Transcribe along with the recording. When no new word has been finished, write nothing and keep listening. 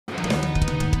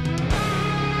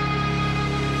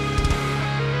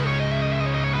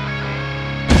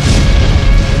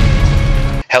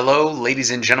Hello,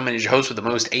 ladies and gentlemen, it's your host with the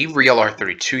most, Avery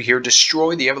LR32 here.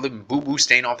 Destroy the ever-living boo-boo,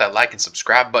 staying off that like and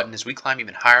subscribe button as we climb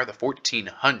even higher the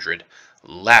 1400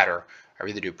 ladder. I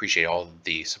really do appreciate all of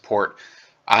the support.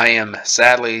 I am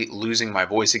sadly losing my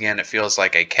voice again. It feels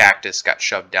like a cactus got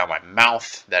shoved down my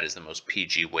mouth. That is the most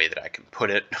PG way that I can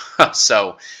put it.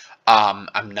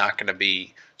 I'm not going to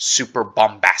be super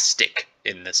bombastic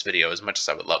in this video as much as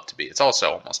I would love to be. It's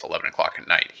also almost 11 o'clock at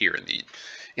night here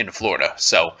in Florida.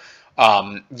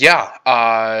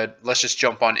 Let's just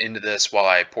jump on into this while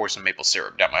I pour some maple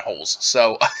syrup down my holes.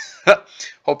 So,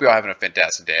 hope you're all having a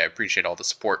fantastic day. I appreciate all the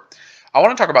support. I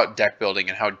want to talk about deck building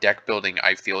and how deck building,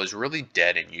 I feel, is really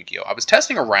dead in Yu-Gi-Oh! I was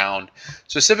testing around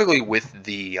specifically with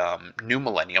the new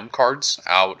Millennium cards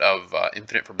out of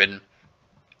Infinite Forbidden,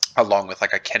 along with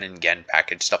like a Ken and Gen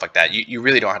package, stuff like that. You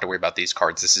really don't have to worry about these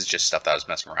cards. This is just stuff that I was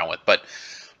messing around with. But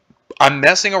I'm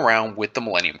messing around with the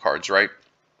Millennium cards, right?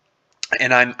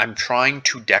 And I'm trying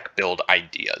to deck build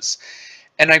ideas.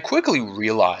 And I quickly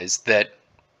realized that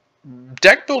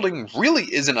deck building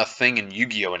really isn't a thing in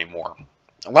Yu-Gi-Oh! Anymore.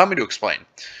 Allow me to explain.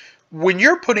 When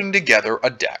you're putting together a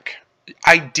deck,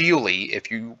 ideally, if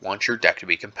you want your deck to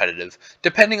be competitive,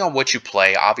 depending on what you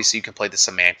play, obviously you can play the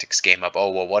semantics game of,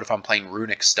 oh, well, what if I'm playing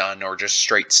runic stun or just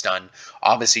straight stun?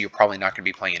 Obviously, you're probably not going to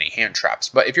be playing any hand traps.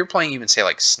 But if you're playing even, say,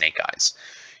 like Snake Eyes,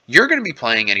 you're going to be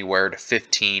playing anywhere to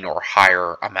 15 or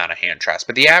higher amount of hand traps.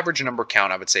 But the average number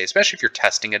count, I would say, especially if you're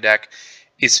testing a deck,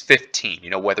 is 15. You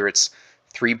know, whether it's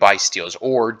 3 Bysteals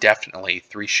or definitely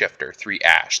 3 Shifter, 3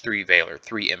 Ash, 3 Veiler,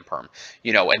 3 Imperm,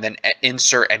 you know, and then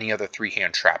insert any other 3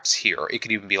 hand traps here. It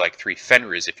could even be like 3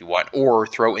 Fenrirs if you want, or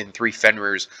throw in 3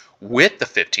 Fenrirs with the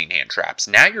 15 hand traps.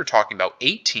 Now you're talking about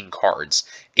 18 cards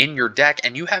in your deck,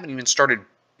 and you haven't even started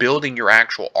building your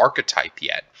actual archetype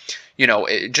yet. You know,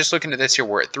 just looking at this here,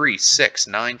 we're at 3, 6,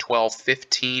 9, 12,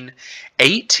 15,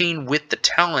 18 with the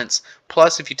talents,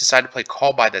 plus if you decide to play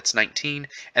Call By, that's 19,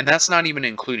 and that's not even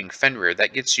including Fenrir.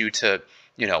 That gets you to,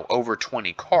 you know, over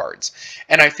 20 cards.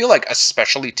 And I feel like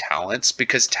especially talents,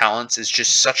 because talents is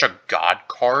just such a god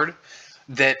card,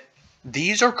 that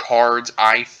these are cards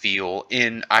I feel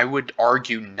in, I would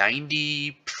argue,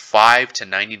 95 to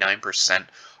 99%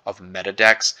 of meta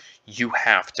decks you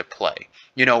have to play.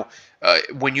 You know,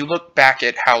 when you look back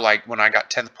at how, like, when I got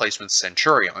 10th place with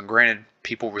Centurion, granted,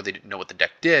 people really didn't know what the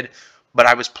deck did, but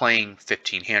I was playing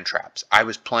 15 hand traps. I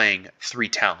was playing 3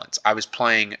 talents. I was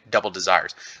playing double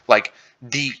desires. Like,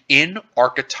 the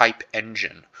in-archetype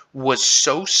engine was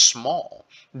so small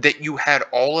that you had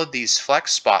all of these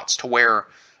flex spots to where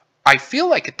I feel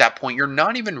like at that point you're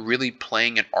not even really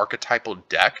playing an archetypal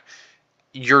deck.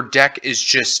 Your deck is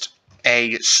just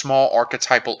a small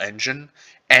archetypal engine,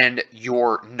 and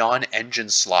your non-engine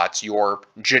slots, your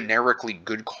generically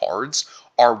good cards,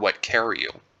 are what carry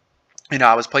you. You know,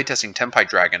 I was playtesting Tenpai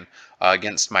Dragon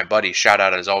against my buddy. Shout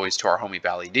out as always to our homie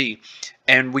Valley D.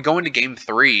 And we go into game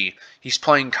 3. He's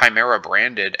playing Chimera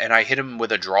Branded, and I hit him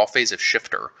with a draw phase of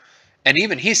Shifter. And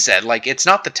even he said, like, it's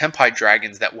not the Tenpai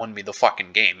Dragons that won me the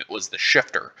fucking game. It was the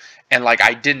Shifter. And, like,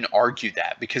 I didn't argue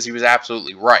that because he was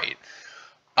absolutely right.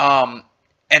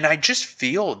 And I just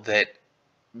feel that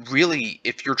really,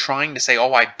 if you're trying to say,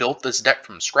 oh, I built this deck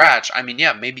from scratch, I mean,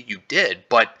 yeah, maybe you did,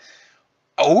 but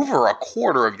over a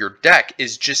quarter of your deck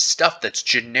is just stuff that's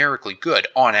generically good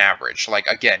on average. Like,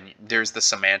 again, there's the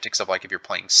semantics of, like, if you're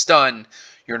playing stun,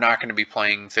 you're not going to be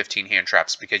playing 15 hand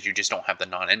traps because you just don't have the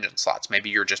non-engine slots. Maybe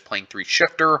you're just playing 3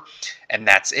 Shifter, and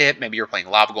that's it. Maybe you're playing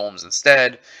Lava Golems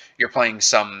instead. You're playing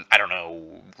some, I don't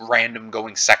know, random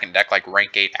going second deck like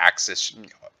Rank 8 Axis.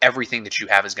 Everything that you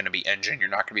have is going to be engine. You're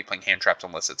not going to be playing hand traps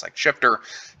unless it's like Shifter.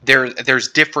 There's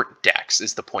different decks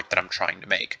is the point that I'm trying to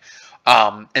make.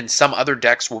 And some other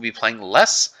decks will be playing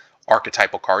less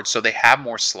archetypal cards, so they have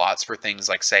more slots for things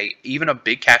like, say, even a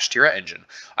big Kashtira engine.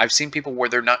 I've seen people where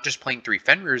they're not just playing 3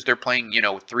 Fenrirs, they're playing, you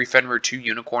know, 3 Fenrir, 2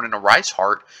 Unicorn, and a Rise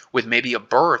Heart with maybe a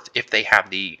Birth if they have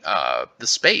the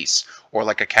space, or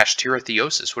like a Kashtira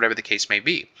Theosis, whatever the case may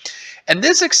be. And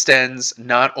this extends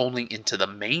not only into the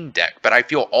main deck, but I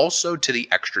feel also to the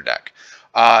extra deck.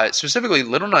 Specifically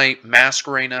Little Knight,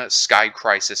 Masquerena, Sky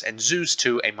Crisis, and Zeus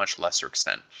to a much lesser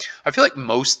extent. I feel like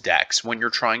most decks, when you're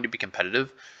trying to be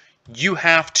competitive, you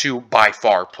have to, by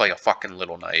far, play a fucking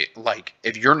Little Knight. Like,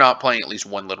 if you're not playing at least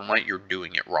one Little Knight, you're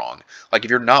doing it wrong. Like, if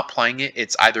you're not playing it,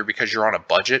 it's either because you're on a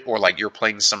budget, or, like, you're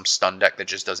playing some stun deck that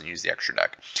just doesn't use the extra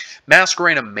deck.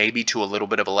 Masquerena maybe to a little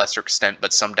bit of a lesser extent,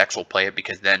 but some decks will play it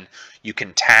because then you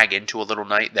can tag into a Little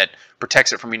Knight that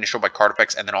protects it from being destroyed by card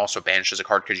effects, and then also banishes a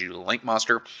card because you use a Link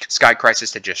Monster. Sky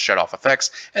Crisis to just shut off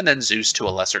effects, and then Zeus to a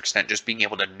lesser extent, just being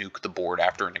able to nuke the board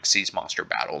after an Xyz monster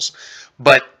battles.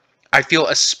 But I feel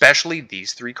especially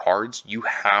these three cards, you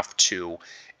have to,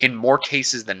 in more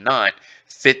cases than not,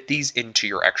 fit these into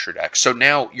your extra deck. So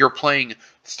now you're playing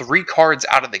three cards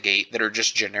out of the gate that are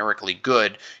just generically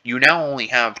good. You now only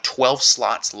have 12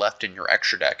 slots left in your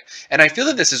extra deck. And I feel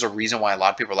that this is a reason why a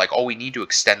lot of people are like, oh, we need to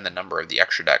extend the number of the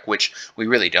extra deck, which we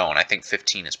really don't. I think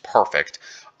 15 is perfect.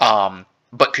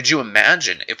 But could you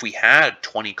imagine if we had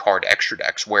 20 card extra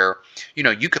decks where, you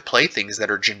know, you could play things that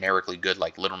are generically good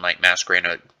like Little Knight Masquerade,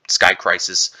 Sky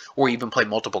Crisis, or even play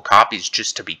multiple copies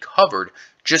just to be covered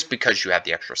just because you have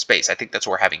the extra space. I think that's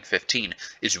where having 15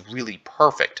 is really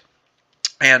perfect.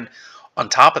 And on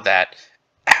top of that,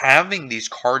 having these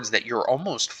cards that you're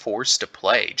almost forced to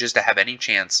play just to have any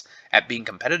chance at being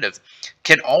competitive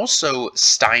can also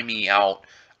stymie out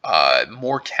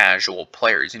more casual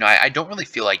players. You know, I don't really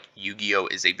feel like Yu-Gi-Oh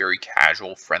is a very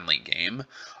casual friendly game.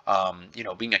 You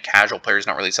know, being a casual player is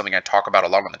not really something I talk about a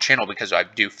lot on the channel because I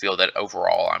do feel that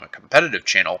overall I'm a competitive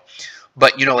channel.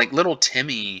 But, you know, like little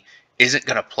Timmy isn't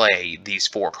going to play these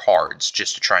four cards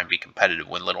just to try and be competitive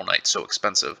when Little Knight's so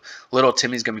expensive. Little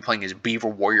Timmy's going to be playing his Beaver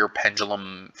Warrior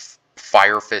Pendulum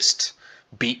Fire Fist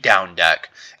beatdown deck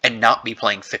and not be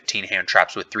playing 15 hand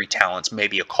traps with 3 talents,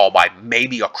 maybe a call by,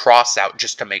 maybe a cross out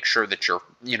just to make sure that you're,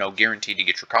 you know, guaranteed to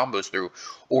get your combos through,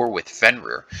 or with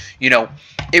Fenrir. You know,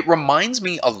 it reminds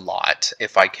me a lot,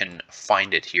 if I can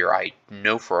find it here. I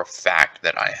know for a fact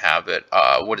that I have it.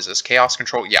 What is this? Chaos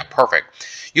Control? Yeah,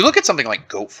 perfect. You look at something like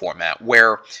GOAT format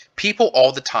where people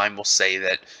all the time will say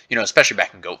that, you know, especially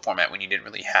back in GOAT format when you didn't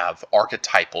really have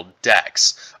archetypal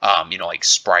decks, you know, like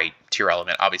Sprite, Tier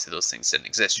Element, obviously those things didn't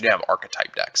exist. You didn't have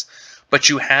archetype decks. But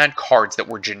you had cards that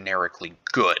were generically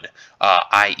good,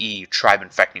 i.e. Tribe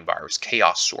Infecting Virus,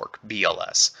 Chaos Sork,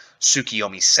 BLS,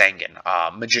 Tsukiyomi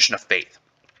Sangan, Magician of Faith,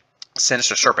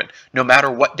 Sinister Serpent. No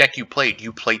matter what deck you played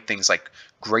things like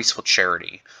Graceful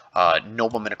Charity,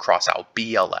 Nobleman Across Out,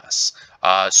 BLS,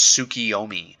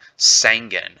 Tsukiyomi,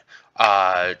 Sangan,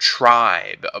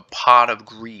 Tribe, a Pot of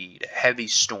Greed, Heavy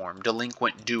Storm,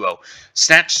 Delinquent Duo,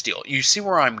 Snatch Steal. You see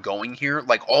where I'm going here?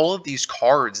 Like, all of these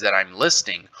cards that I'm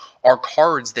listing are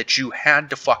cards that you had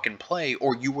to fucking play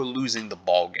or you were losing the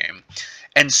ball game.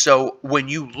 And so when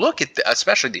you look at,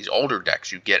 especially these older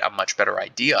decks, you get a much better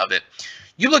idea of it.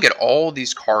 You look at all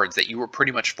these cards that you were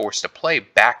pretty much forced to play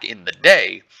back in the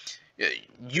day,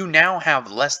 you now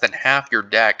have less than half your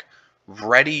deck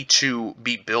ready to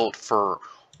be built for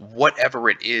whatever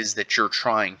it is that you're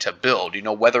trying to build. You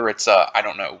know, whether it's I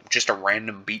don't know, just a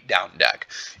random beatdown deck.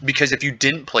 Because if you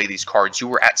didn't play these cards, you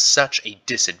were at such a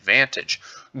disadvantage.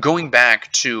 Going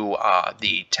back to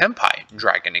the Tenpai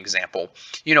Dragon example,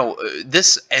 you know,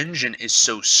 this engine is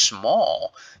so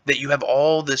small that you have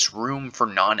all this room for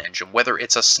non-engine, whether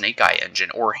it's a Snake Eye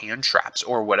engine or hand traps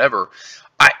or whatever.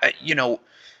 You know,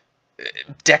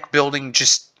 deck building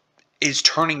just is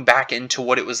turning back into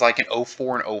what it was like in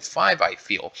 04 and 05, I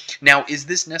feel. Now, is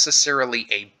this necessarily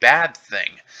a bad thing?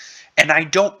 And I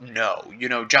don't know. You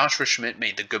know, Joshua Schmidt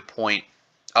made the good point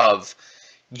of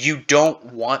you don't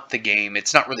want the game,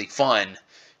 it's not really fun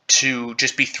to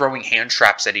just be throwing hand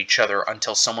traps at each other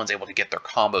until someone's able to get their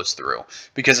combos through.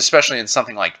 Because especially in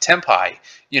something like Tenpai,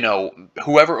 you know,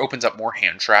 whoever opens up more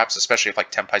hand traps, especially if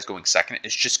like Tenpai's going second,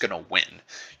 is just going to win.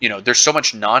 You know, there's so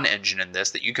much non-engine in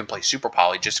this that you can play Super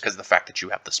Poly just because of the fact that you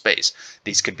have the space.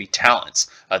 These could be talents.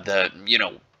 You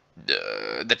know,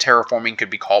 the terraforming could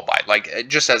be called by, like,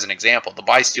 just as an example, the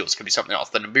Bysteals could be something else,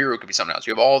 the Nibiru could be something else.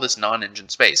 You have all this non-engine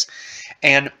space,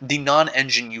 and the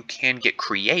non-engine, you can get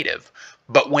creative,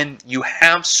 but when you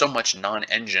have so much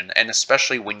non-engine, and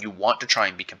especially when you want to try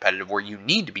and be competitive, where you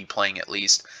need to be playing at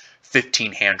least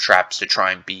 15 hand traps to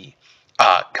try and be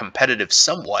competitive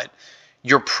somewhat,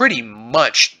 you're pretty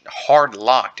much hard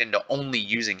locked into only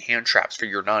using hand traps for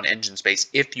your non-engine space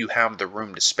if you have the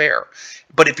room to spare.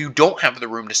 But if you don't have the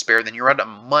room to spare, then you're at a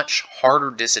much harder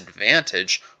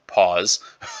disadvantage, pause,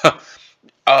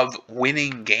 of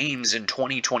winning games in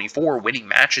 2024, winning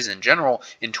matches in general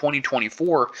in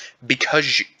 2024,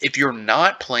 because if you're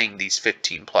not playing these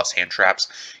 15 plus hand traps,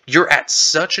 you're at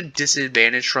such a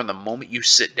disadvantage from the moment you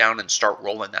sit down and start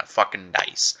rolling that fucking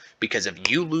dice. Because if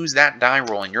you lose that die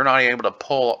roll and you're not able to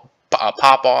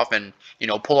pop off and, you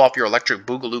know, pull off your electric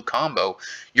boogaloo combo,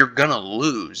 you're gonna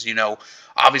lose. You know,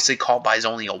 obviously call by is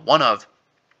only a one of,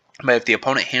 but if the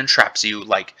opponent hand traps you,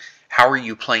 like, how are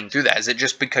you playing through that? Is it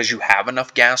just because you have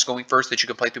enough gas going first that you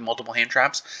can play through multiple hand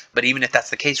traps? But even if that's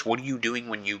the case, what are you doing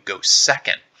when you go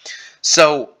second?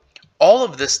 So all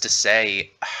of this to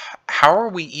say, how are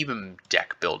we even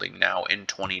deck building now in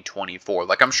 2024?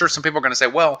 Like, I'm sure some people are going to say,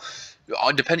 well,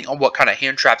 depending on what kind of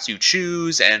hand traps you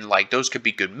choose, and like those could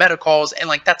be good meta calls, and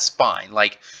like that's fine.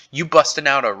 Like, you busting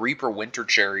out a Reaper Winter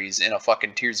Cherries in a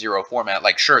fucking tier 0 format,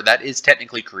 like, sure, that is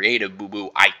technically creative, boo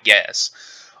boo, I guess.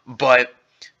 But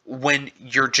when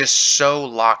you're just so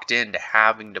locked into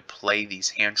having to play these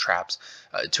hand traps,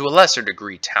 to a lesser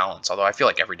degree, talents, although I feel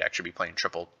like every deck should be playing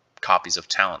triple copies of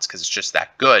talents because it's just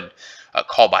that good.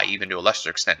 Call by even to a lesser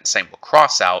extent, same with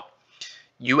cross out.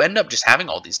 You end up just having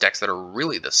all these decks that are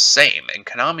really the same. And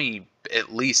Konami,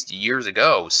 at least years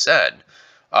ago, said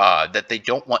that they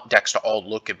don't want decks to all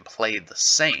look and play the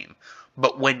same.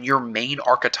 But when your main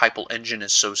archetypal engine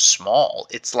is so small,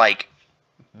 it's like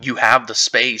you have the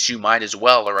space, you might as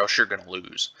well, or else you're going to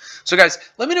lose. So guys,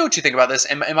 let me know what you think about this.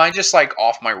 Am I just like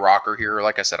off my rocker here?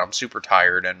 Like I said, I'm super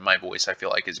tired and my voice I feel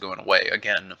like is going away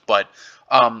again. But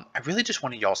I really just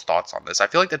wanted y'all's thoughts on this. I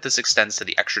feel like that this extends to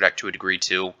the extra deck to a degree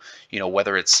too. You know,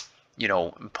 whether it's, you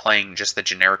know, playing just the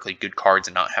generically good cards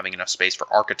and not having enough space for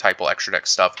archetypal extra deck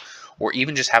stuff, or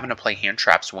even just having to play hand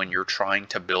traps when you're trying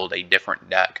to build a different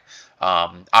deck.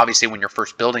 Obviously, when you're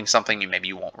first building something, maybe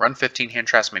you won't run 15 hand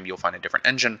traps, maybe you'll find a different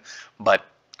engine, but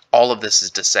all of this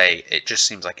is to say it just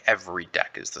seems like every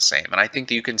deck is the same. And I think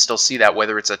that you can still see that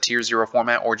whether it's a tier 0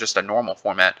 format or just a normal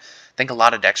format. I think a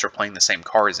lot of decks are playing the same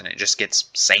cards and it just gets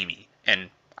samey. And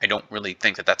I don't really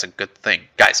think that that's a good thing.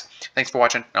 Guys, thanks for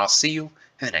watching, and I'll see you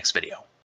in the next video.